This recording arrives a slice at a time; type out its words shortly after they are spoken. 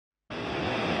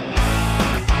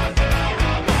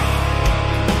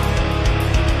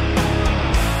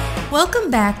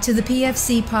Welcome back to the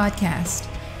PFC Podcast.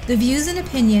 The views and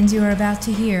opinions you are about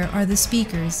to hear are the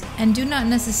speakers and do not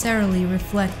necessarily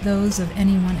reflect those of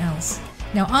anyone else.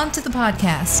 Now on to the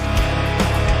podcast.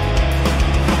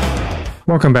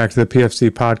 Welcome back to the PFC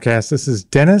Podcast. This is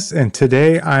Dennis, and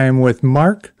today I am with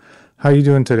Mark. How are you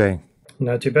doing today?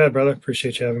 Not too bad, brother.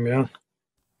 Appreciate you having me on.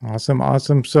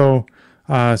 Awesome. So,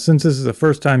 since this is the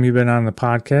first time you've been on the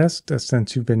podcast,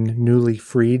 since you've been newly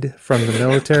freed from the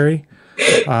military,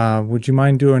 would you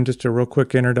mind doing just a real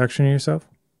quick introduction of yourself?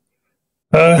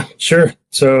 Sure.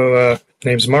 So,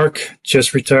 name's Mark.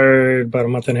 Just retired about a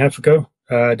month and a half ago.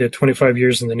 I did 25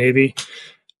 years in the Navy.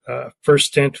 First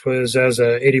stint was as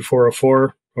a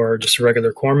 8404 or just a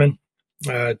regular corpsman.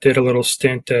 Did a little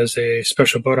stint as a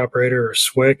special boat operator or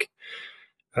SWIC.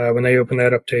 When they opened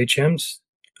that up to HMs,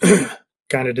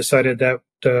 kind of decided that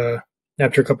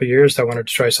after a couple of years, I wanted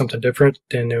to try something different.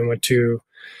 And then went to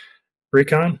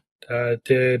recon.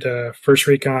 Did first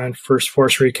recon, first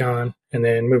force recon, and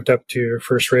then moved up to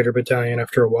first Raider Battalion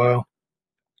after a while.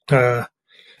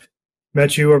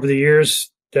 Met you over the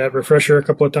years, that refresher a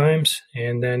couple of times,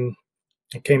 and then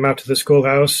I came out to the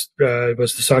schoolhouse. It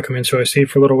was the Sacramento IC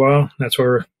for a little while. That's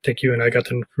where I think you and I got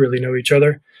to really know each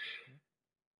other.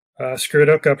 Screwed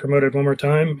up, got promoted one more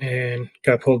time, and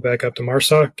got pulled back up to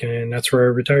MARSOC, and that's where I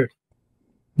retired.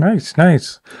 Nice.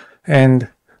 And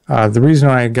the reason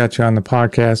I got you on the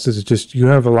podcast is just you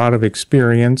have a lot of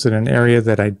experience in an area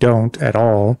that I don't at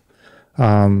all,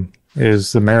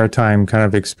 is the maritime kind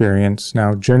of experience.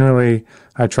 Now, generally,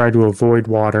 I try to avoid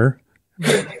water,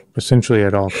 essentially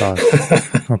at all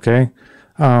costs, okay?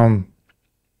 But,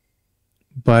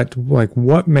 like,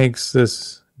 what makes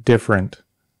this different?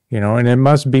 You know, and it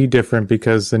must be different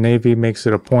because the Navy makes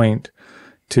it a point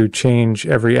to change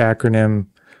every acronym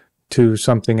to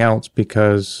something else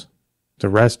because the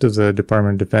rest of the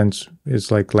Department of Defense is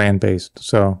like land-based.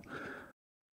 So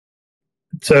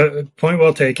it's a point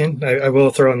well taken. I will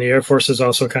throw in the Air Force is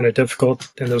also kind of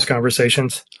difficult in those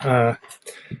conversations. yeah.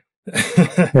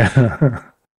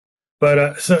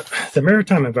 But so the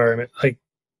maritime environment, like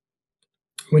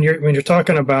when you're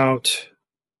talking about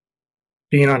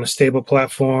being on a stable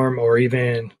platform or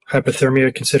even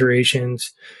hypothermia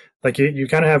considerations, like you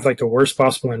kind of have like the worst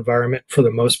possible environment for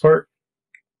the most part.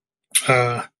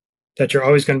 That you're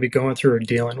always going to be going through or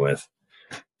dealing with.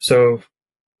 So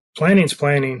planning's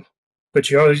planning, but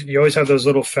you always have those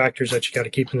little factors that you got to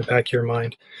keep in the back of your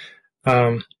mind.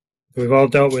 We've all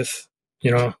dealt with,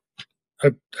 a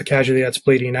casualty that's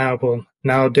bleeding out. Well,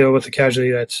 now deal with a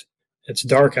casualty it's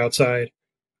dark outside.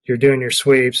 You're doing your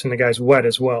sweeps and the guy's wet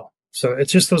as well. So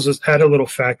it's just those added little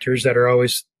factors that are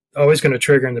always going to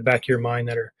trigger in the back of your mind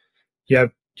that are you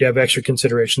have extra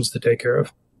considerations to take care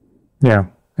of. Yeah.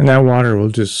 And that water will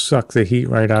just suck the heat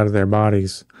right out of their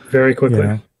bodies. Very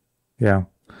quickly. Yeah.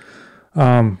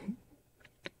 Other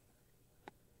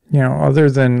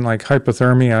than like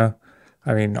hypothermia,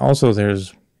 I mean, also there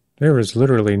is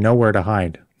literally nowhere to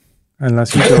hide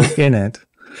unless you go in it.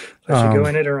 Unless you go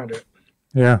in it or under it.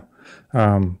 Yeah.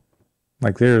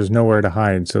 Like there's nowhere to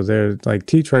hide. So there's like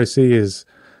T-3C is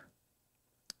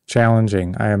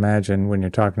challenging, I imagine, when you're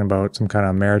talking about some kind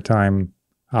of maritime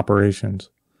operations.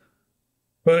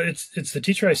 Well, it's the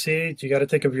T-3C. You got to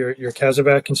think of your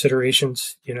CASEVAC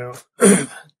considerations.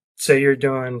 Say you're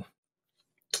doing,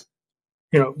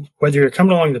 whether you're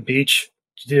coming along the beach,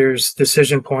 there's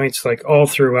decision points like all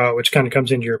throughout, which kind of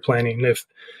comes into your planning. If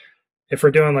we're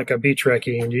doing like a beach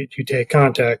recce and you take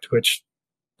contact, which,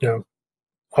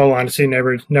 all honesty,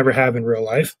 never have in real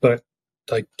life, but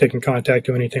like taking contact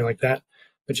or anything like that.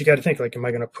 But you got to think like, am I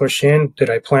going to push in?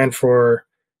 Did I plan for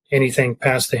anything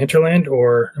past the hinterland,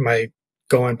 or am I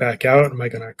going back out? Am I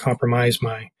going to compromise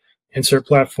my insert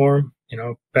platform?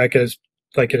 Back as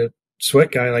like a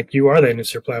SWIC guy, like you are that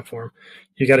insert platform.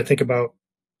 You got to think about,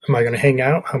 am I going to hang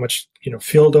out? How much,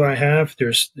 fuel do I have?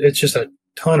 It's just a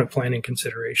ton of planning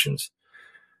considerations.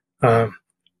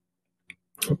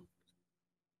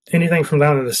 Anything from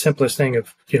down to the simplest thing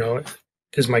of,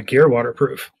 is my gear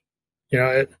waterproof?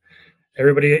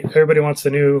 Everybody wants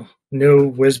the new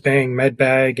whiz bang med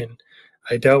bag. And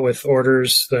I dealt with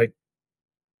orders like,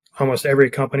 almost every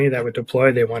company that would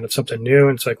deploy, they wanted something new.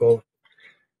 And it's like, well,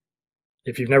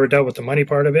 if you've never dealt with the money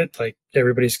part of it, like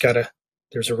everybody's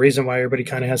there's a reason why everybody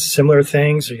kind of has similar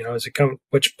things.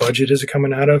 Which budget is it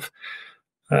coming out of?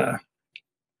 But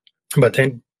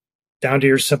then down to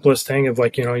your simplest thing of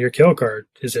like, your kill card,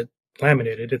 is it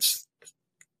laminated? It's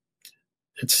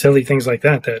silly things like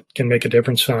that can make a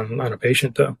difference on a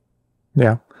patient though.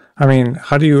 Yeah. I mean,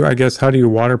 how do you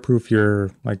waterproof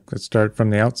your, like, let's start from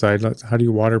the outside. How do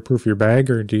you waterproof your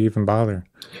bag, or do you even bother?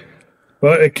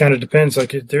 Well, it kind of depends.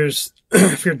 Like there's,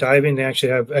 if you're diving, they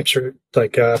actually have extra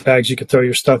like bags you could throw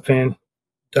your stuff in.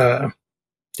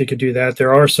 You could do that.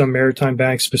 There are some maritime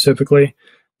bags specifically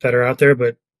that are out there,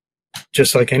 but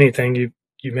just like anything, you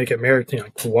make it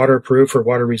like waterproof or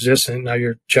water resistant. Now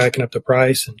you're jacking up the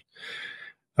price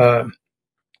and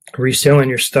resealing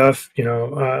your stuff.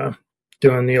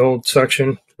 Doing the old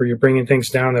suction where you're bringing things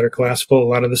down that are collapsible. A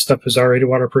lot of this stuff is already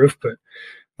waterproof, but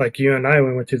like you and I,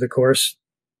 when we went through the course,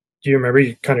 do you remember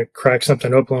you kind of crack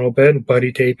something open a little bit and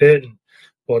buddy tape it? And,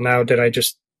 well, now did I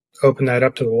just open that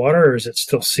up to the water, or is it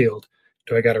still sealed?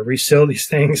 Do I got to reseal these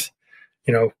things?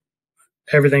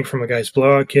 Everything from a guy's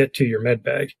blowout kit to your med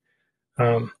bag.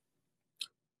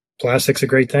 Plastic's a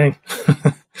great thing.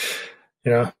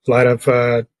 A lot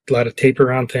of tape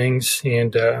around things,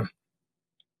 and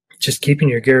just keeping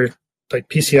your gear like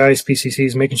PCIs,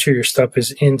 PCCs, making sure your stuff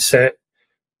is in set.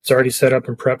 It's already set up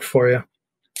and prepped for you.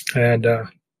 And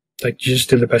you just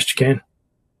do the best you can.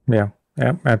 Yeah,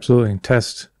 absolutely.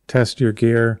 Test your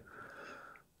gear,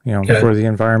 for the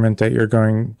environment that you're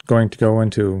going to go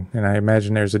into. And I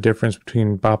imagine there's a difference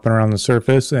between bopping around the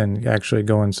surface and actually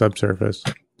going subsurface.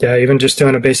 Yeah, even just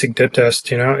doing a basic dip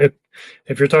test,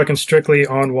 if you're talking strictly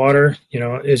on water,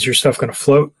 is your stuff going to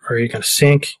float, or are you going to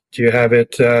sink? Do you have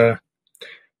it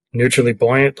neutrally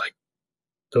buoyant? Like,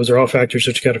 those are all factors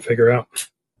that you got to figure out.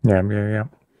 Yeah.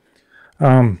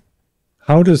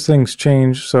 How does things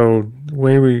change? So the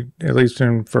way we, at least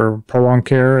for prolonged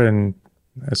care, and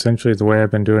essentially the way I've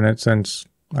been doing it since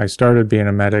I started being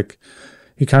a medic,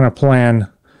 you kind of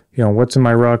plan, what's in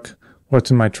my ruck, what's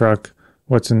in my truck,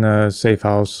 what's in the safe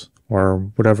house,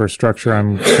 or whatever structure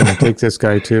I'm going to take this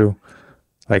guy to.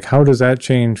 Like, how does that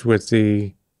change with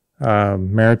the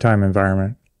maritime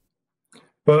environment?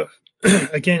 But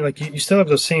again, like you still have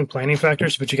those same planning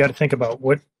factors, but you got to think about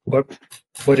what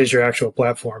is your actual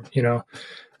platform.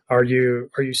 Are you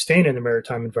staying in the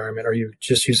maritime environment? Are you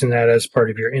just using that as part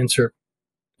of your insert,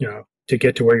 to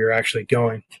get to where you're actually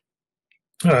going?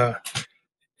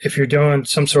 If you're doing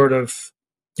some sort of,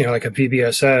 like a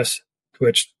VBSS,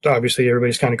 which obviously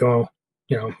everybody's kind of going,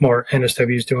 more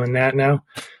NSW's doing that now,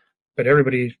 but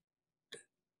everybody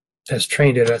has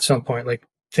trained it at some point. Like,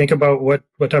 think about what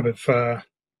type of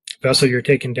vessel you're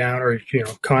taking down or,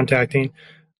 contacting.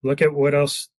 Look at what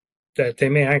else that they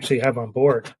may actually have on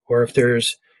board, or if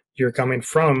you're coming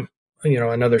from,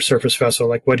 another surface vessel,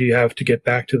 like what do you have to get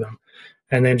back to them?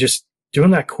 And then just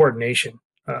doing that coordination.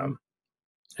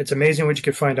 It's amazing what you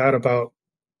can find out about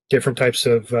different types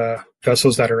of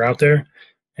vessels that are out there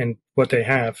and what they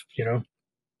have.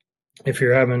 If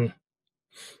you're having,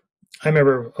 I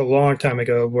remember a long time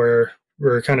ago where we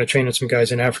were kind of training some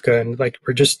guys in Africa, and like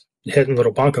we're just hitting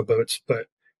little bonka boats, but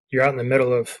you're out in the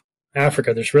middle of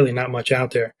Africa. There's really not much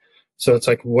out there. So it's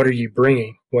like, what are you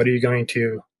bringing? What are you going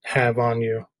to have on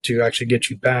you to actually get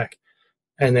you back?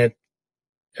 And then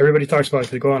everybody talks about, like,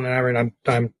 they go on an island.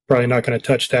 I'm probably not going to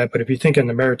touch that. But if you think in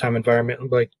the maritime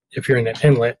environment, like if you're in an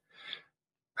inlet,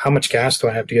 how much gas do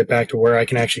I have to get back to where I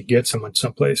can actually get someone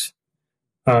someplace?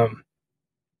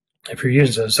 If you're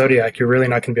using a Zodiac, you're really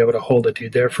not going to be able to hold a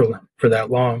dude there for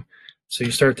that long. So you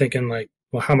start thinking like,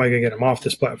 well, how am I going to get him off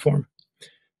this platform?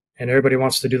 And everybody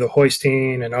wants to do the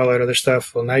hoisting and all that other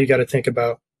stuff. Well, now you got to think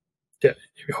about, if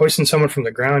you're hoisting someone from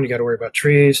the ground, you got to worry about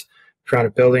trees, around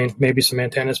a building, maybe some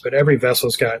antennas, but every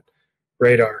vessel's got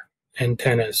radar,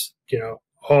 antennas,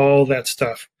 all that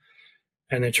stuff.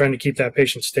 And then trying to keep that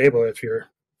patient stable if you're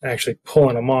actually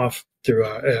pulling them off through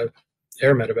a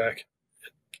air medevac.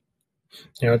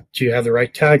 Do you have the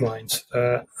right taglines?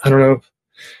 I don't know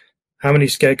how many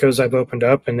SCETCOs I've opened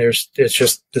up, and it's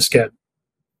just the SCET.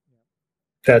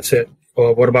 That's it.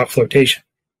 Well, what about flotation?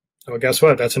 Well, guess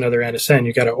what? That's another NSN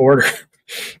you got to order,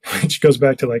 which goes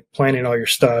back to like planning all your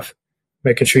stuff,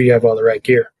 making sure you have all the right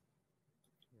gear.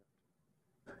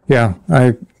 Yeah,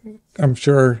 I'm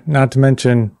sure, not to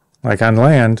mention, like on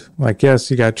land, like,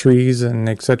 yes, you got trees and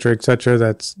et cetera,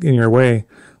 that's in your way.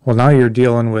 Well, now you're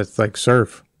dealing with like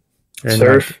surf. And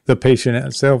surf. The patient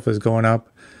itself is going up.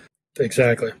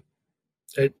 Exactly.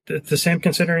 It's the same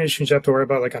considerations you have to worry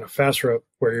about like on a fast rope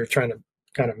where you're trying to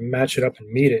kind of match it up and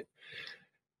meet it.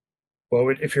 Well,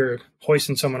 if you're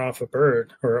hoisting someone off a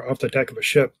bird or off the deck of a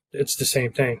ship, it's the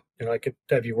same thing. Like,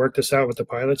 have you worked this out with the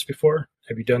pilots before?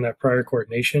 Have you done that prior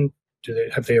coordination?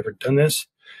 Have they ever done this?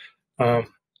 Do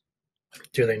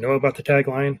they know about the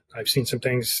tagline? I've seen some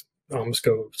things almost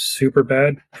go super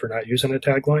bad for not using a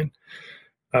tagline.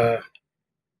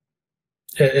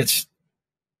 It's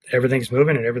everything's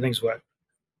moving and everything's wet.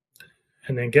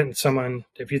 And then getting someone,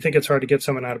 if you think it's hard to get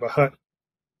someone out of a hut,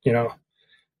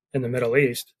 in the Middle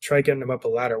East, try getting them up a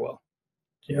ladder well.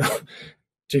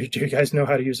 do you guys know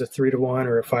how to use a 3-to-1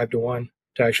 or a 5-to-1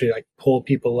 to actually like pull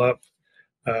people up?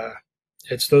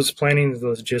 It's those planning,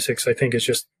 those logistics, I think is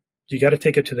just, you got to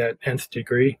take it to that nth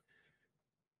degree.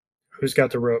 Who's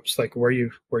got the ropes? Like where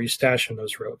you stashing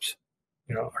those ropes?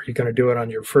 You know, are you going to do it on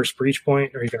your first breach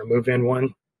point? Or are you going to move in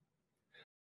one?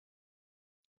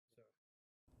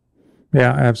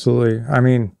 Yeah, absolutely. I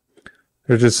mean,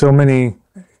 there's so many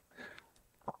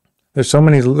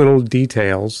little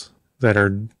details that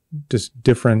are just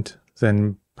different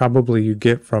than probably you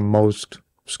get from most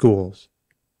schools,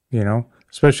 you know,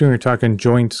 especially when you're talking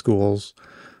joint schools.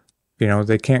 You know,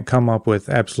 they can't come up with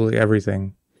absolutely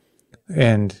everything.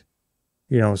 And,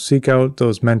 you know, seek out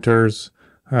those mentors,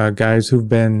 guys who've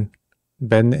been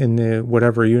in the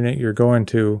whatever unit you're going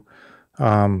to,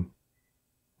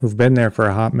 who've been there for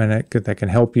a hot minute, that can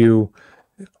help you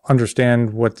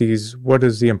understand what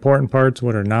is the important parts,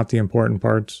 what are not the important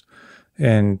parts,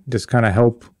 and just kind of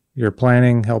help your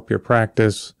planning, help your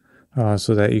practice,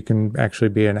 so that you can actually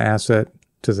be an asset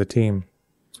to the team.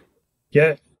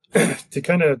 Yeah, to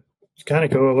kind of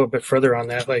go a little bit further on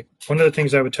that, like one of the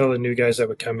things I would tell the new guys that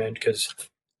would come in, because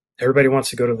everybody wants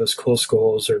to go to those cool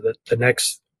schools or the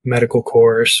next medical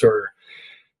course or,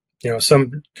 you know,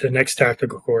 the next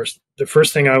tactical course. The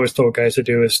first thing I always told guys to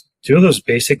do is do those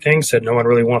basic things that no one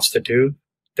really wants to do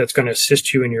that's going to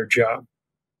assist you in your job.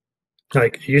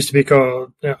 Like it used to be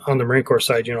called on the Marine Corps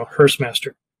side, you know, hearse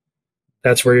master.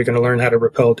 That's where you're going to learn how to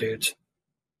rappel dudes.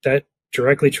 That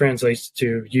directly translates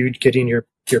to you getting your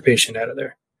patient out of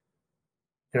there.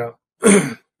 You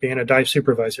know, being a dive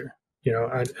supervisor, you know,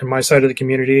 on my side of the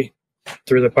community,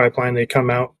 through the pipeline, they come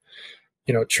out,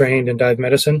 you know, trained in dive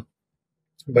medicine,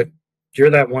 but you're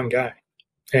that one guy.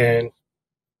 And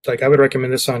like, I would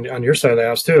recommend this on your side of the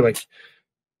house too. Like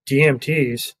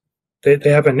DMTs, they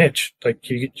have a niche. Like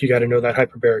you got to know that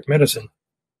hyperbaric medicine,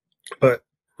 but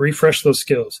refresh those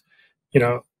skills. You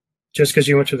know, just because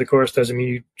you went through the course doesn't mean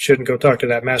you shouldn't go talk to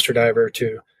that master diver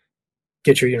to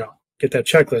get that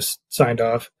checklist signed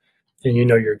off and you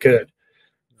know you're good.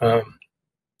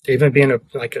 Even being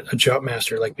a jump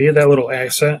master, like be that little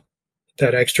asset,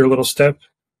 that extra little step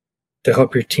to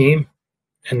help your team,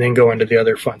 and then go into the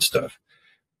other fun stuff.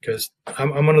 Because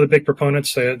I'm one of the big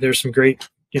proponents. There's some great,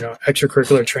 you know,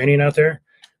 extracurricular training out there,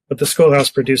 but the schoolhouse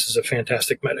produces a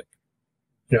fantastic medic,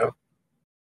 you know.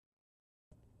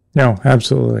 No,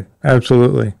 absolutely.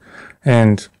 Absolutely.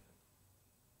 And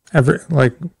I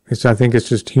think it's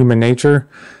just human nature.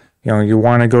 You know, you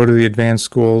want to go to the advanced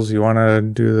schools, you want to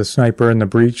do the sniper and the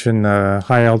breach and the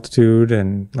high altitude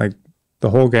and like the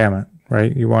whole gamut,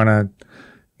 right? You want to,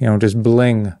 you know, just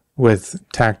bling with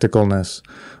tacticalness.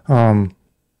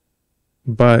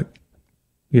 But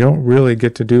you don't really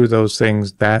get to do those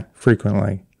things that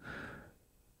frequently.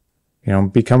 You know,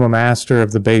 become a master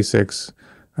of the basics,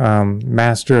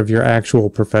 master of your actual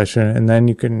profession, and then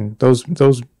you can, those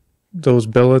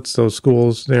billets, those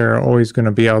schools, they're always going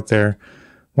to be out there.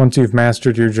 Once you've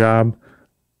mastered your job,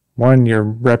 your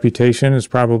reputation has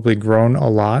probably grown a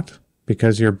lot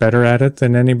because you're better at it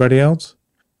than anybody else.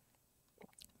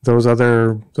 Those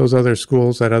other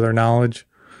schools, that other knowledge,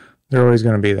 they're always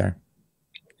going to be there.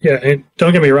 Yeah, and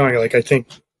don't get me wrong. Like I think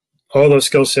all those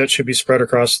skill sets should be spread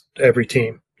across every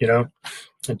team. You know,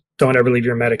 and don't ever leave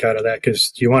your medic out of that,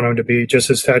 because you want him to be just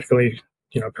as tactically,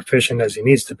 you know, proficient as he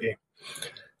needs to be.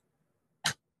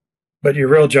 But your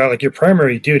real job, like your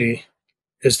primary duty,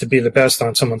 is to be the best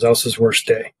on someone else's worst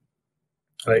day.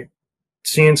 Like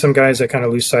seeing some guys that kind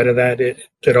of lose sight of that,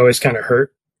 it always kind of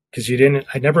hurt, because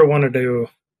I never wanted to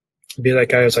be that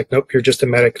guy who's like, nope, you're just a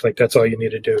medic. Like that's all you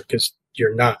need to do, because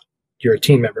you're not. You're a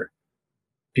team member.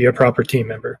 Be a proper team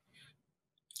member.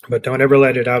 But don't ever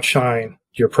let it outshine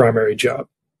your primary job.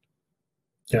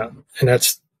 Yeah. And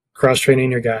that's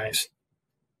cross-training your guys.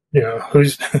 You know,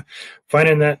 who's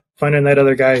finding that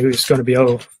other guy who's going to be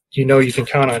able, you know, you can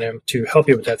count on him to help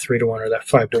you with that 3-to-1 or that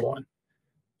 5-to-1,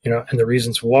 you know, and the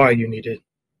reasons why you need to,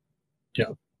 you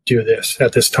know, do this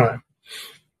at this time.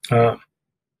 And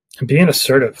being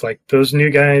assertive, like those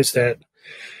new guys that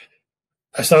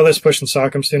I saw this pushing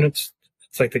SOCM students.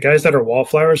 It's like the guys that are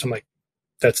wallflowers. I'm like,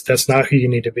 that's not who you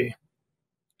need to be.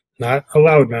 Not a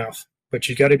loudmouth, but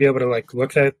you got to be able to like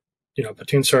look at, you know,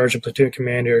 platoon sergeant, platoon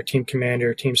commander,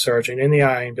 team sergeant in the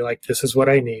eye and be like, this is what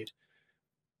I need.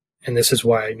 And this is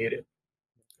why I need it.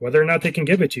 Whether or not they can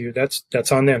give it to you,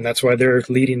 that's on them. That's why they're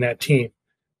leading that team.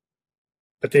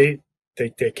 But they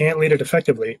can't lead it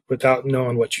effectively without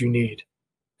knowing what you need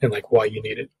and like why you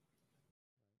need it.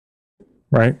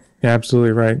 Right. Yeah,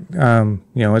 absolutely right. You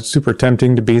know, it's super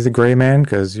tempting to be the gray man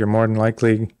because you're more than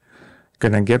likely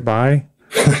going to get by.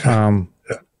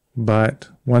 But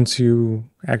once you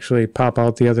actually pop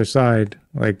out the other side,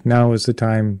 Like now is the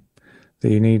time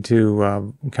that you need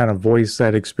to kind of voice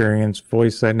that experience,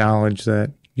 voice that knowledge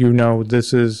that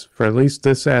this is, for at least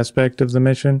this aspect of the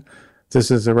mission, this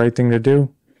is the right thing to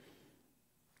do.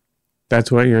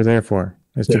 That's what you're there for,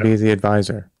 is to be the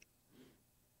advisor.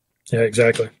 Yeah,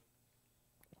 exactly.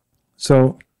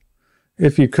 So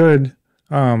if you could,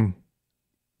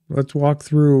 let's walk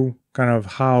through kind of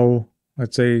how,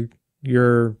 let's say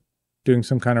you're doing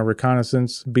some kind of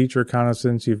reconnaissance, beach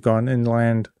reconnaissance. You've gone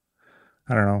inland,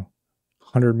 I don't know,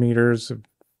 100 meters,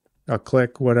 a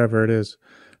click, whatever it is,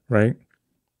 right?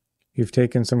 You've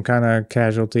taken some kind of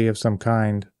casualty of some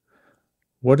kind.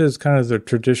 What is kind of the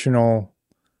traditional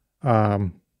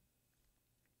plan,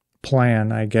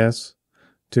 I guess,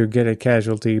 to get a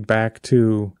casualty back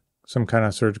to some kind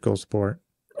of surgical support?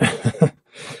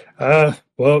 How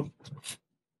do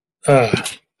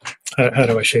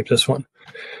I shape this one?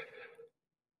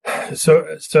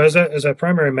 So as a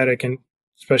primary medic, and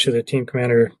especially the team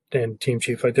commander and team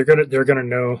chief, like they're gonna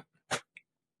know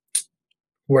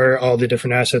where all the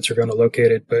different assets are going to locate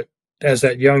it. But as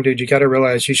that young dude, you got to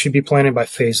realize you should be planning by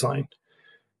phase line.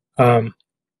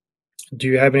 Do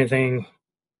you have anything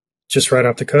just right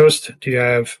off the coast? Do you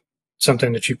have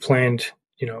something that you planned,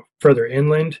 further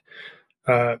inland?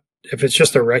 If it's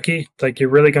just a recce, like you're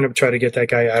really going to try to get that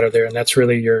guy out of there, and that's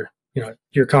really you're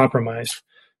compromised.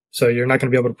 So you're not going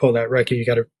to be able to pull that recce. You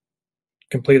got to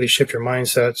completely shift your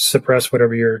mindset, suppress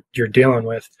whatever you're dealing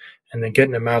with, and then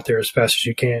getting them out there as fast as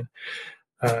you can.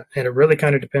 And it really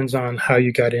kind of depends on how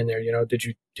you got in there. Did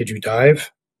you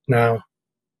dive? Now,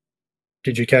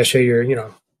 did you cache your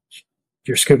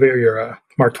scuba or your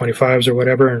Mark 25s or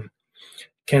whatever? And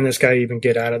can this guy even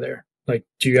get out of there? Like,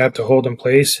 do you have to hold in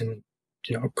place and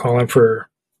call him for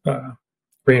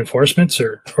reinforcements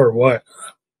or what?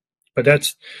 But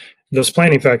that's those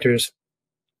planning factors.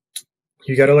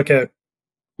 You got to look at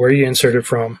where you inserted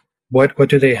from. What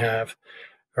do they have?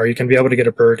 Are you going to be able to get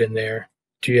a bird in there?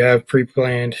 Do you have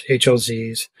pre-planned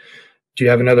HLZs? Do you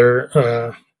have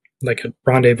another, like a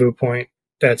rendezvous point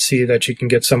at sea that you can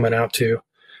get someone out to?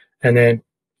 And then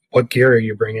what gear are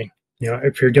you bringing?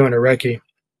 If you're doing a recce,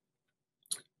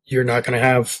 you're not going to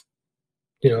have,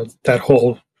 that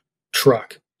whole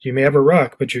truck. You may have a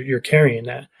ruck, but you're carrying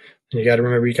that. And you got to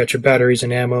remember you got your batteries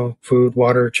and ammo, food,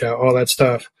 water, chow, all that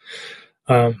stuff.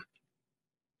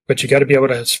 But you got to be able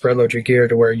to spread load your gear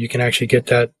to where you can actually get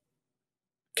that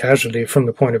casualty from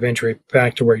the point of injury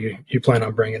back to where you plan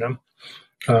on bringing them.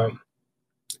 And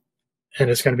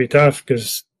it's going to be tough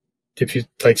because if you,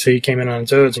 like, say you came in on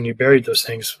Zodes and you buried those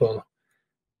things, well,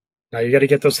 now you got to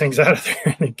get those things out of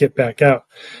there and get back out.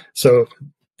 So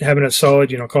having a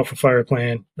solid, call for fire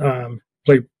plan,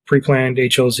 pre-planned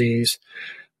HLZs,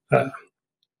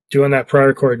 doing that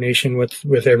prior coordination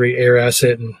with every air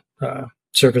asset and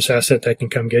surface asset that can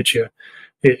come get you,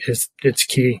 it's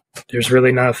key. There's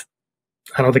really not,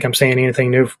 I don't think I'm saying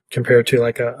anything new compared to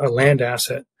like a land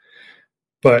asset,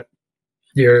 but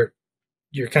you're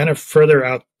kind of further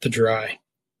out to dry.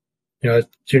 You're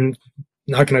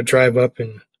not going to drive up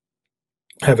and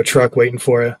have a truck waiting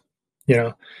for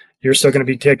you. You're still going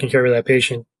to be taking care of that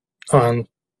patient on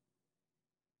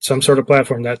some sort of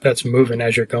platform that's moving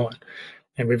as you're going.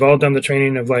 And we've all done the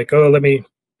training of like, oh, let me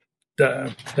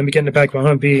get in the back of a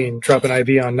Humvee and drop an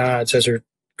IV on nods as they're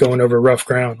going over rough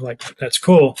ground. Like, that's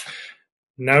cool.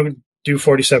 Now do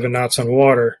 47 knots on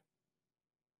water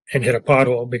and hit a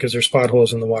pothole, because there's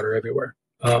potholes in the water everywhere.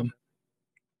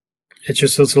 It's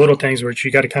just those little things where you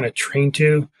got to kind of train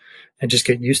to and just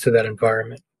get used to that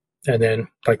environment. And then,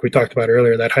 like we talked about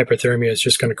earlier, that hypothermia is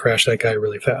just going to crash that guy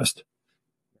really fast.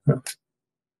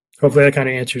 Hopefully that kind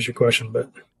of answers your question,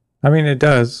 but I mean, it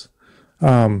does.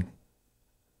 So,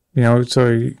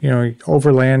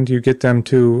 overland, you get them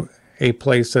to a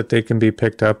place that they can be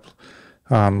picked up.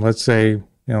 Let's say,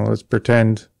 let's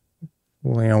pretend,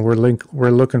 we're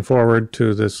looking forward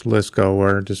to this LISCO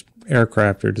where just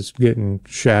aircraft are just getting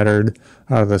shattered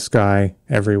out of the sky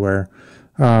everywhere.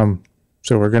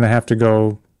 So we're going to have to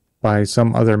go by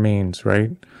some other means,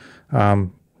 right?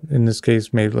 In this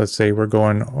case, maybe let's say we're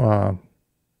going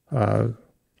on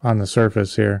the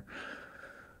surface here.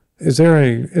 Is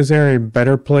there a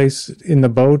better place in the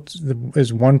boat?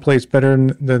 Is one place better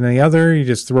than the other? You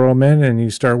just throw them in and you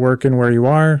start working where you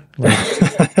are.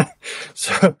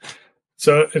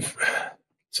 So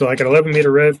like an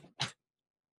 11-meter rib,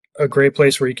 a great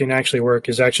place where you can actually work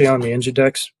is actually on the engine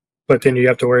decks. But then you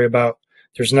have to worry about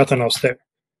there's nothing else there.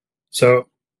 So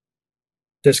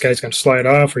this guy's going to slide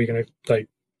off, or you're going to like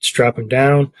strap him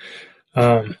down.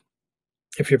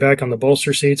 If you're back on the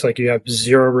bolster seats, like you have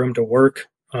zero room to work.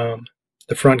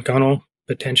 The front gunnel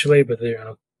potentially, but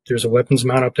there's a weapons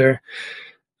mount up there.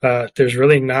 There's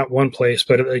really not one place,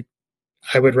 but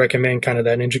I would recommend kind of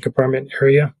that engine compartment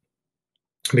area,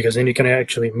 because then you can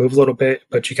actually move a little bit,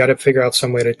 but you got to figure out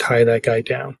some way to tie that guy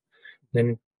down.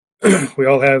 Then we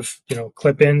all have,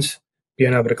 clip-ins,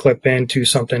 being able to clip into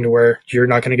something to where you're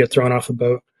not going to get thrown off a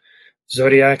boat.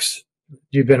 Zodiacs,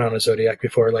 you've been on a Zodiac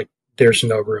before, like there's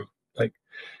no room. Like,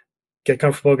 get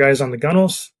comfortable, guys, on the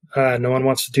gunnels. No one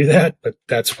wants to do that, but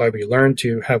that's why we learn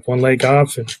to have one leg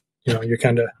off and, you're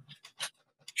kind of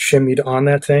shimmied on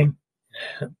that thing.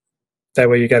 That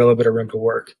way you got a little bit of room to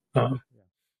work.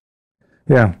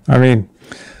 Yeah. I mean,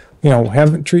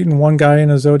 treating one guy in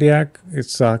a Zodiac, it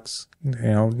sucks.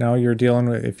 Now you're dealing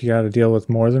with, if you got to deal with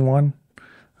more than one,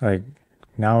 like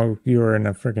now you are in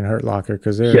a freaking hurt locker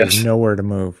because there is nowhere to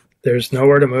move. There's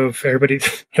nowhere to move.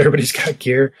 Everybody's got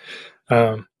gear.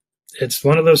 It's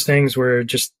one of those things where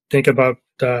just think about,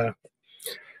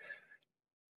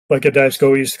 like a dive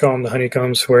school, we used to call them the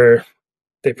honeycombs, where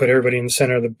they put everybody in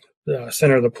the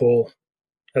center of the pool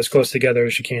as close together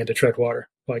as you can to tread water.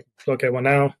 Like, okay, well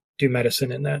now do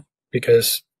medicine in that,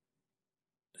 because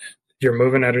you're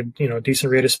moving at a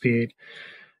decent rate of speed.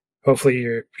 Hopefully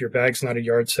your bag's not a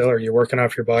yard sale, or you're working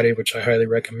off your body, which I highly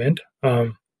recommend.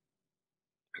 But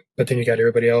then you got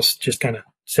everybody else just kind of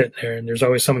sitting there, and there's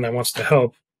always someone that wants to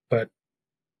help, but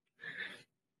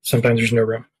sometimes there's no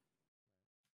room.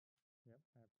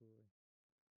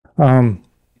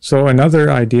 So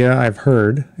another idea I've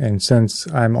heard, and since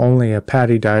I'm only a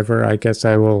PADI diver, I guess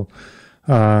I will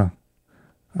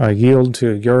yield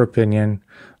to your opinion,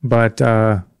 but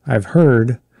I've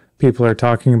heard people are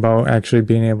talking about actually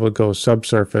being able to go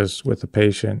subsurface with a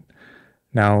patient.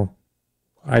 Now,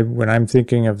 when I'm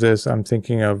thinking of this, I'm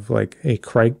thinking of like a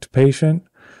criked patient.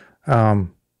 That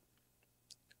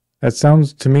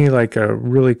sounds to me like a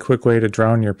really quick way to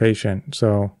drown your patient.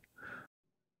 So,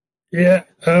 yeah,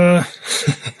 kind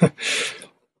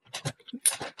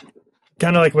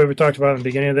of like what we talked about in the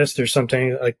beginning of this. There's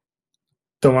something like,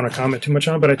 don't want to comment too much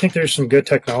on, but I think there's some good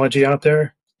technology out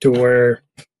there to where,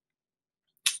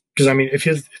 because I mean, if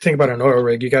you think about an oil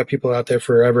rig, you got people out there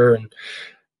forever and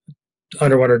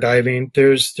underwater diving.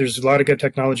 There's a lot of good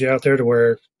technology out there to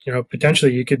where,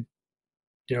 potentially you could,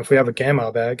 if we have a gamma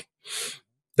bag,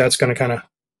 that's going to kind of,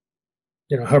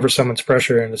 hover someone's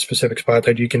pressure in a specific spot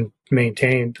that you can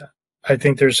maintain. I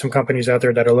think there's some companies out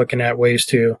there that are looking at ways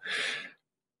to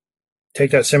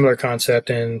take that similar concept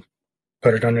and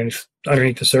put it underneath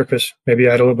the surface, maybe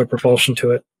add a little bit of propulsion to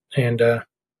it. And I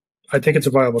think it's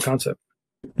a viable concept.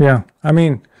 Yeah. I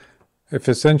mean, if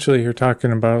essentially you're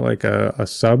talking about like a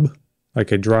sub,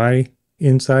 like a dry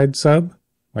inside sub,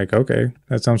 like, okay,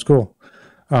 that sounds cool.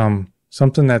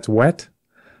 Something that's wet,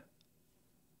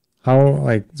 how,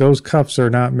 like, those cups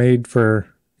are not made for,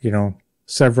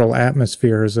 several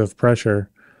atmospheres of pressure.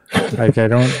 Like, I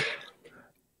don't.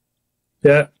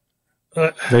 Yeah.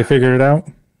 They figured it out?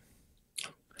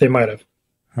 They might have.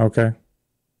 Okay.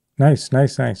 Nice.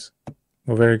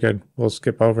 Well, very good. We'll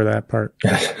skip over that part.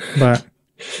 But,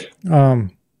 now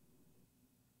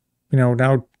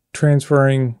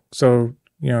transferring, so,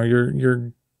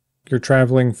 you're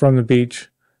traveling from the beach,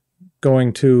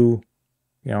 going to,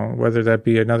 whether that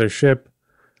be another ship,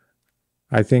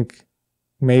 I think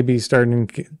maybe starting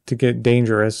to get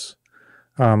dangerous.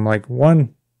 Are we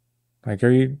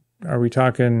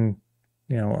talking,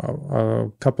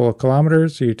 a couple of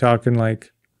kilometers? Are you talking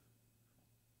like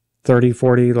 30,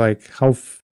 40, like how?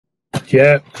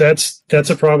 Yeah, that's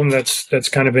a problem that's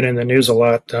kind of been in the news a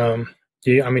lot.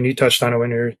 You touched on it when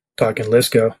you're talking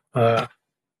LISCO.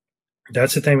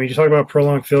 That's the thing, when you talk about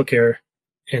prolonged field care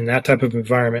in that type of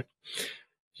environment,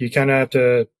 you kind of have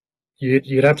to,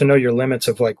 you'd have to know your limits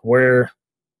of like where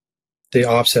the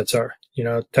offsets are.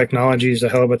 Technology is a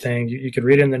hell of a thing. You could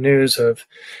read in the news of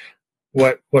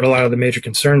what a lot of the major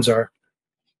concerns are.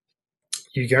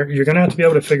 You're going to have to be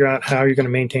able to figure out how you're going to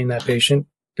maintain that patient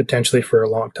potentially for a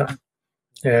long time.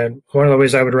 And one of the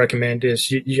ways I would recommend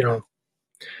is, you're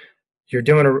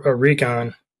doing a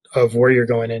recon of where you're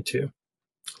going into.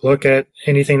 Look at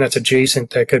anything that's adjacent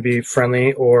that could be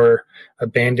friendly or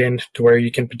abandoned to where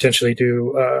you can potentially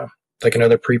do like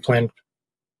another pre-planned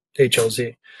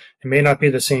HLZ. It may not be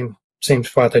the same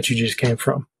spot that you just came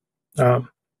from. And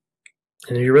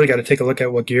you really got to take a look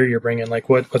at what gear you're bringing, like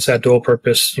what's that dual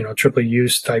purpose, triple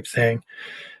use type thing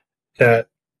that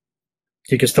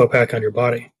you can still pack on your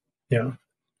body,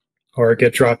 or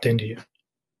get dropped into you.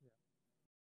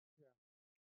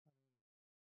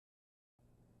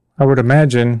 I would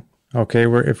imagine, okay,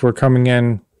 if we're coming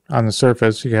in on the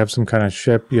surface, you have some kind of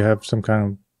ship, you have some kind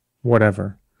of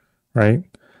whatever, right?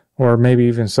 Or maybe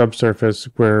even subsurface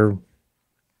where,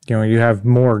 you have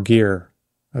more gear.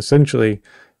 Essentially,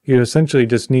 you essentially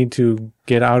just need to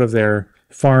get out of there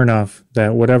far enough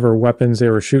that whatever weapons they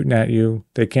were shooting at you,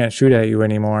 they can't shoot at you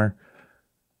anymore.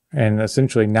 And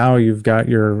essentially now you've got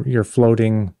your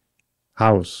floating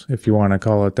house, if you want to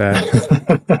call it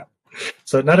that.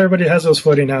 So not everybody has those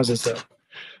floating houses,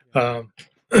 though.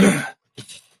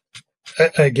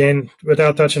 Again,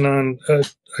 without touching on a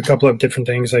couple of different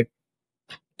things like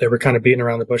they were kind of beating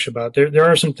around the bush about, there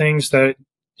are some things that,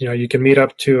 you know, you can meet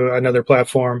up to another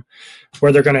platform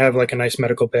where they're going to have like a nice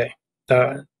medical bay.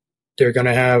 They're going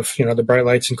to have, you know, the bright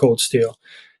lights and cold steel.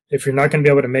 If you're not going to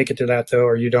be able to make it to that, though,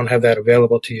 or you don't have that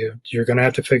available to you, you're going to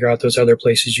have to figure out those other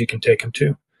places you can take them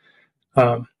to.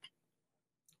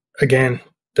 Again,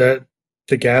 the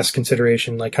gas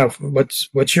consideration, like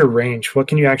what's your range? What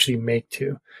can you actually make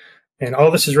to? And all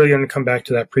this is really going to come back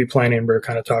to that pre-planning we were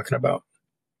kind of talking about.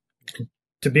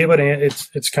 To be able to,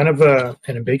 it's kind of an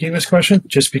ambiguous question,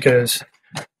 just because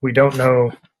we don't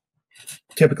know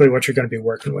typically what you're going to be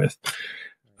working with.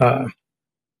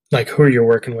 Like who you're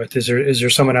working with. Is there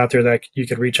someone out there that you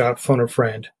could reach out, phone a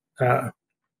friend,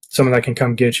 someone that can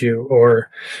come get you, or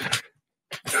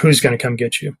who's going to come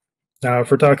get you? Now,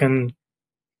 if we're talking,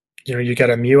 you know, you got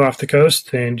a MEU off the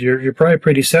coast, then you're probably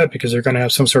pretty set because they're going to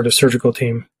have some sort of surgical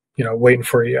team, you know, waiting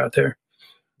for you out there.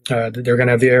 They're going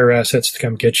to have the air assets to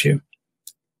come get you.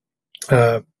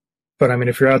 But I mean,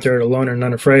 if you're out there alone and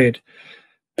unafraid,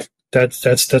 that's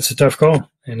a tough call.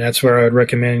 And that's where I would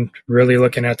recommend really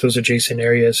looking at those adjacent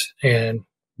areas and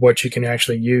what you can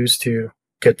actually use to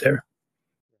get there.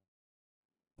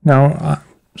 Now,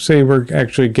 say we're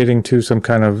actually getting to some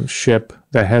kind of ship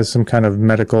that has some kind of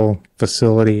medical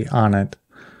facility on it.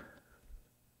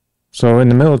 So in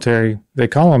the military, they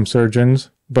call them surgeons,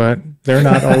 but they're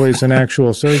not always an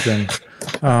actual surgeon.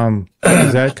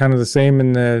 Is that kind of the same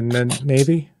in the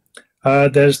Navy?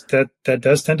 That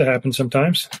does tend to happen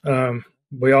sometimes.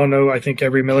 We all know, I think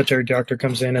every military doctor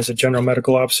comes in as a general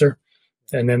medical officer,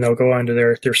 and then they'll go on to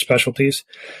their specialties.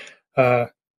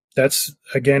 That's,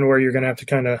 again, where you're going to have to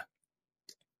kind of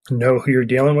know who you're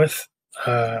dealing with.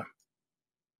 When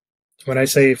I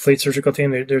say fleet surgical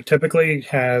team, they typically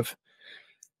have,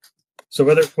 so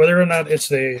whether or not it's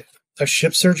a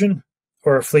ship surgeon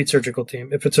or a fleet surgical team,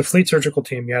 if it's a fleet surgical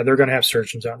team, yeah, they're going to have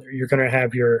surgeons on there. You're going to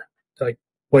have your, like,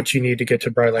 what you need to get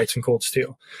to bright lights and cold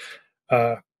steel.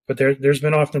 But there's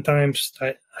been oftentimes,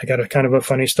 I got a kind of a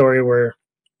funny story where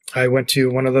I went to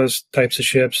one of those types of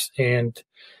ships and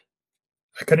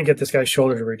I couldn't get this guy's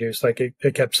shoulder to reduce. Like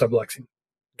it kept subluxing.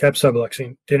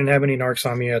 Didn't have any narcs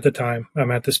on me at the time.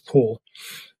 I'm at this pool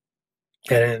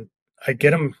and I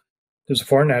get him. There's a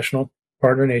foreign national,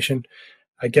 partner nation.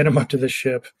 I get him up to this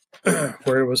ship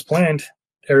where it was planned.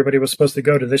 Everybody was supposed to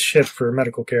go to this ship for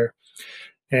medical care,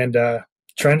 and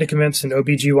trying to convince an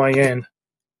OBGYN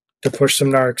to push some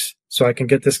narcs so I can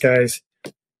get this guy's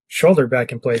shoulder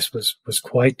back in place was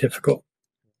quite difficult.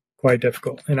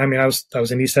 And I mean, I was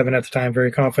an E7 at the time,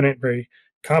 very confident, very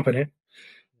competent.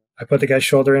 I put the guy's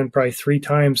shoulder in probably 3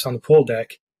 times on the pool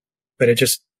deck, but it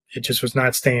just was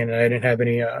not staying, and I didn't have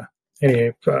any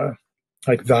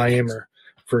like Valium or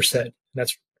Versed.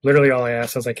 That's literally all I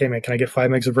asked. I was like, hey man, can I get 5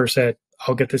 mgs of Versed?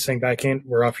 I'll get this thing back in.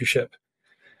 We're off your ship.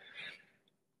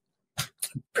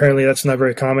 Apparently that's not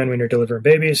very common when you're delivering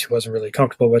babies. He wasn't really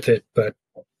comfortable with it, but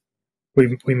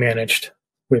we managed.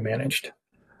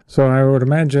 So I would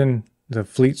imagine the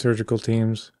fleet surgical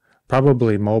teams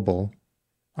probably mobile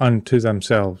unto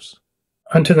themselves.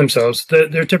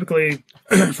 They're typically,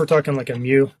 if we're talking like a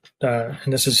MEU,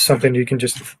 and this is something you can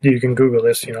Google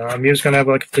this, you know, a MEU is going to have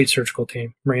like a fleet surgical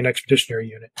team, Marine Expeditionary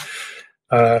Unit.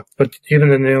 But even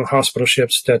the new hospital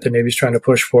ships that the Navy's trying to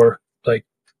push for, like,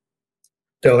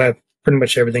 they'll have pretty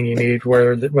much everything you need,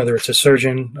 whether it's a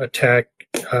surgeon, a tech,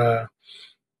 all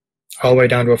the way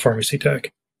down to a pharmacy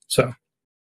tech. So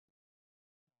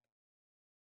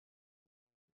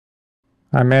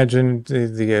I imagine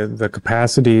the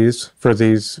capacities for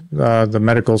these the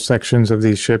medical sections of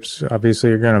these ships obviously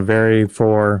are going to vary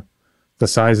for the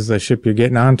size of the ship you're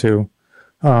getting onto.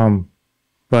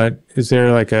 But is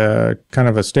there like a kind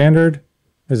of a standard?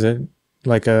 Is it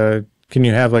like can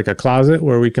you have like a closet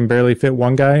where we can barely fit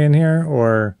one guy in here,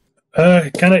 or?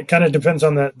 Kind of depends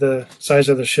on the size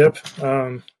of the ship.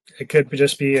 It could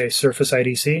just be a surface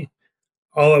IDC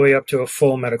all the way up to a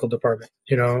full medical department,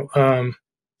 you know,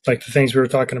 like the things we were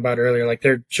talking about earlier, like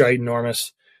they're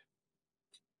ginormous,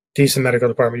 decent medical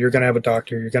department. You're going to have a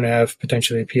doctor, you're going to have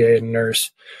potentially a PA and a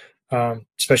nurse,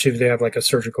 especially if they have like a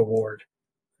surgical ward.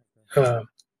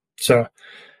 So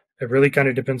it really kind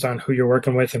of depends on who you're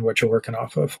working with and what you're working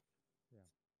off of.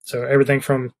 So everything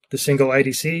from the single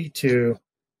IDC to,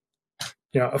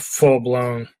 you know, a full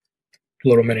blown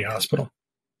little mini hospital.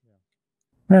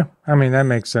 Yeah, I mean, that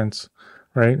makes sense,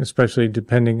 right? Especially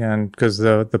depending on, because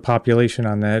the population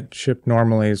on that ship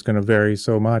normally is going to vary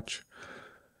so much.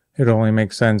 It only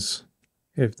makes sense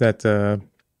if that the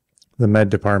med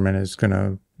department is going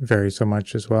to vary so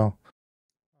much as well.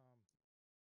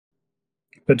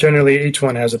 But generally, each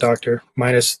one has a doctor,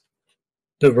 minus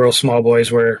the real small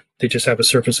boys where they just have a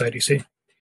surface IDC.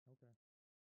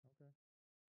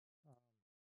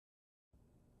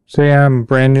 Say I'm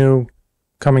brand new,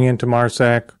 coming into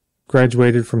MARSAC,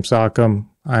 graduated from SOCM.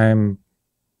 I'm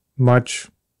much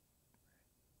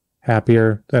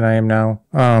happier than I am now.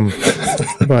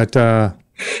 But,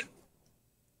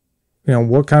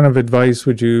 what kind of advice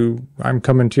would you, I'm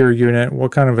coming to your unit,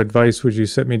 what kind of advice would you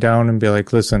sit me down and be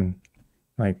like, listen,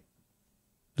 like,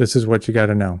 this is what you got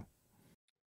to know?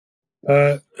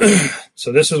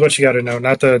 So this is what you got to know,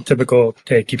 not the typical,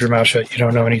 hey, keep your mouth shut, you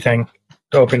don't know anything,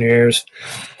 open your ears.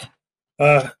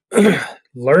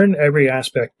 Learn every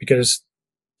aspect, because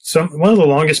one of the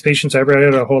longest patients I ever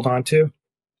had to hold on to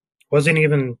wasn't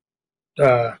even,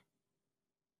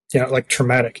 like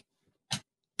traumatic.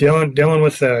 Dealing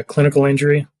with a clinical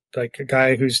injury, like a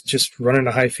guy who's just running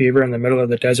a high fever in the middle of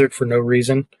the desert for no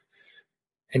reason,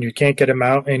 and you can't get him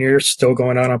out, and you're still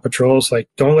going out on patrols. Like,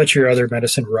 don't let your other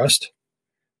medicine rust.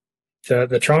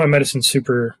 The trauma medicine's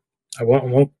super. I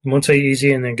won't say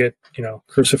easy and then get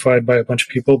crucified by a bunch of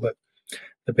people, but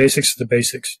the basics are the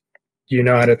basics. You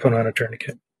know how to put on a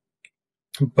tourniquet,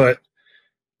 but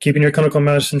keeping your clinical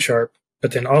medicine sharp,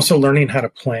 but then also learning how to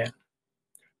plan.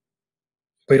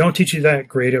 We don't teach you that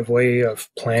creative way of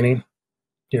planning,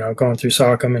 going through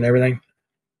SOCM and everything.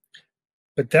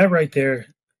 But that right there,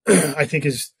 I think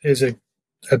is it's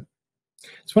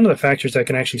one of the factors that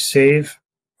can actually save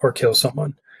or kill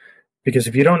someone. Because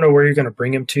if you don't know where you're going to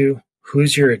bring him to,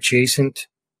 who's your adjacent,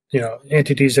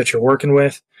 entities that you're working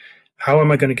with, how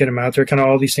am I going to get him out there? Kind of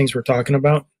all these things we're talking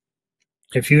about.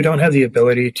 If you don't have the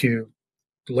ability to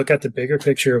look at the bigger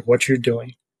picture of what you're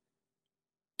doing,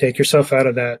 take yourself out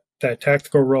of that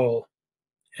tactical role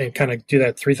and kind of do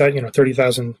that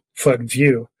 30,000 foot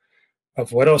view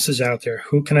of what else is out there.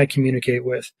 Who can I communicate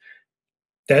with?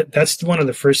 That's one of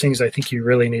the first things I think you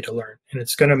really need to learn. And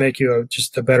it's going to make you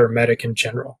just a better medic in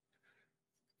general.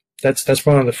 That's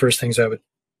one of the first things I would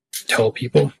tell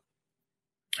people.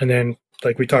 And then,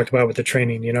 like we talked about with the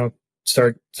training,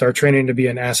 start training to be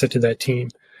an asset to that team.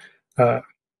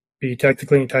 Be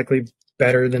technically and tactically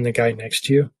better than the guy next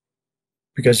to you,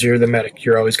 because you're the medic.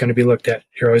 You're always going to be looked at.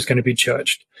 You're always going to be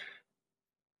judged.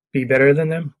 Be better than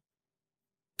them.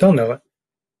 They'll know it.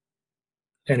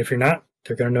 And if you're not,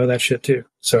 they're going to know that shit too.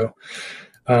 So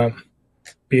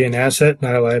be an asset,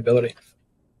 not a liability.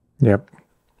 Yep,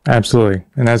 absolutely.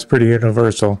 And that's pretty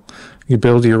universal. You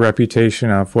build your reputation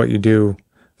off what you do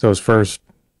those first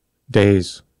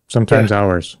days, sometimes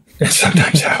hours.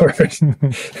 Sometimes hours.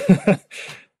 I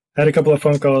had a couple of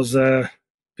phone calls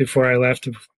before I left,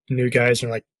 new guys,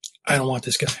 and like, I don't want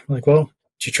this guy. I'm like, well,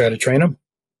 did you try to train him?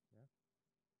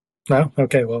 No?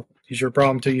 Okay, well, he's your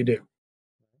problem till you do.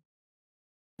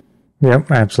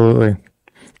 Yep, absolutely.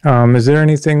 Is there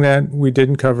anything that we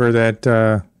didn't cover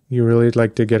that you really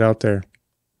like to get out there?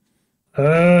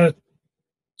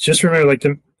 Just remember, like,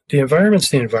 the environment's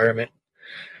the environment.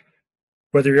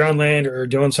 Whether you're on land or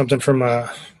doing something from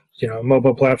a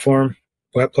mobile platform,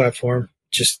 web platform,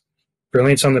 just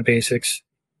brilliance on the basics.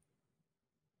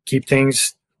 Keep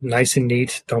things nice and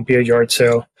neat. Don't be a yard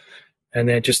sale. And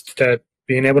then just that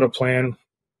being able to plan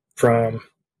from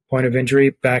point of injury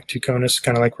back to CONUS,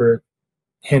 kind of like we're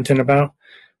hinting about,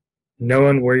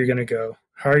 knowing where you're going to go,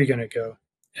 how are you going to go,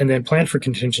 and then plan for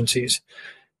contingencies.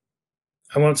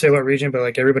 I won't say what region, but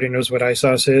like everybody knows what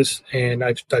ISOS is, and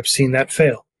I've seen that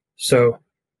fail. So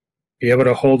be able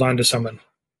to hold on to someone,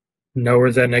 know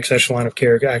where that next echelon of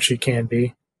care actually can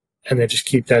be, and then just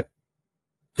keep that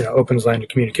open line of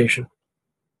communication.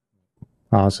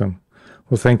 Awesome.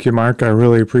 Well, thank you, Mark. I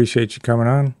really appreciate you coming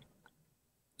on.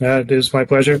 It is my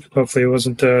pleasure. Hopefully it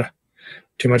wasn't too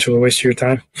much of a waste of your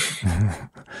time.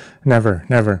 Never.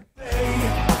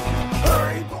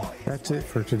 That's it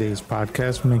for today's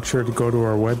podcast. Make sure to go to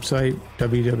our website,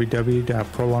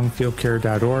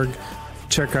 www.prolongedfieldcare.org.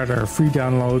 Check out our free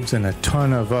downloads and a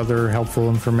ton of other helpful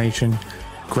information.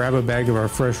 Grab a bag of our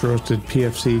fresh roasted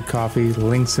PFC coffee,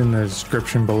 links in the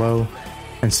description below,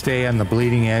 and stay on the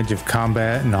bleeding edge of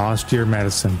combat and austere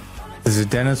medicine. This is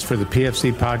Dennis for the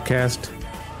PFC Podcast.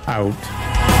 Out.